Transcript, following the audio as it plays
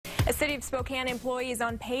A City of Spokane employee is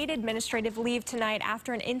on paid administrative leave tonight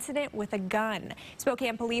after an incident with a gun.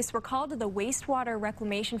 Spokane police were called to the wastewater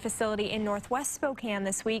reclamation facility in northwest Spokane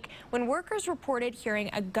this week when workers reported hearing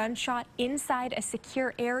a gunshot inside a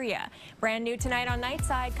secure area. Brand new tonight on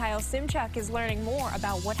Nightside, Simchuk is learning more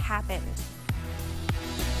about what happened.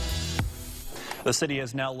 The city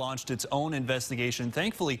has now launched its own investigation.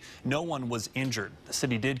 Thankfully, no one was injured. The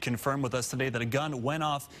city did confirm with us today that a gun went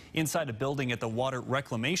off inside a building at the water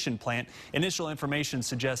reclamation plant. Initial information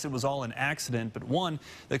suggests it was all an accident, but one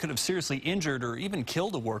that could have seriously injured or even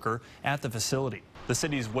killed a worker at the facility. The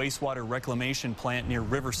city's wastewater reclamation plant near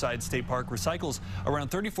Riverside State Park recycles around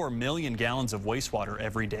 34 million gallons of wastewater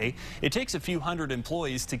every day. It takes a few hundred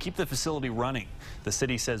employees to keep the facility running. The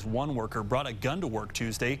city says one worker brought a gun to work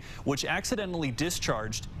Tuesday, which accidentally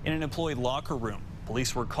discharged in an employee locker room.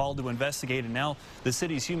 Police were called to investigate, and now the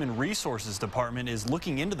city's Human Resources Department is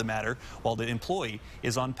looking into the matter while the employee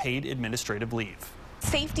is on paid administrative leave.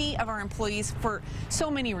 Safety of our employees for so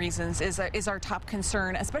many reasons is our top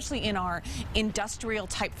concern, especially in our industrial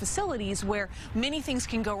type facilities where many things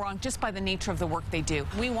can go wrong just by the nature of the work they do.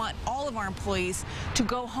 We want all of our employees to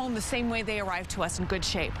go home the same way they arrived to us, in good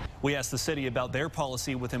shape. We asked the city about their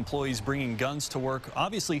policy with employees bringing guns to work.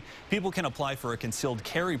 Obviously, people can apply for a concealed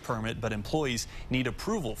carry permit, but employees need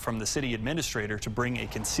approval from the city administrator to bring a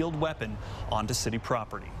concealed weapon onto city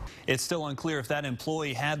property. It's still unclear if that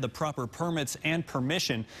employee had the proper permits and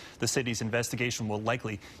permission. The city's investigation will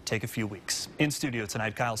likely take a few weeks. In studio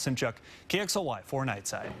tonight, Simchuk, KXLY for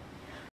Nightside.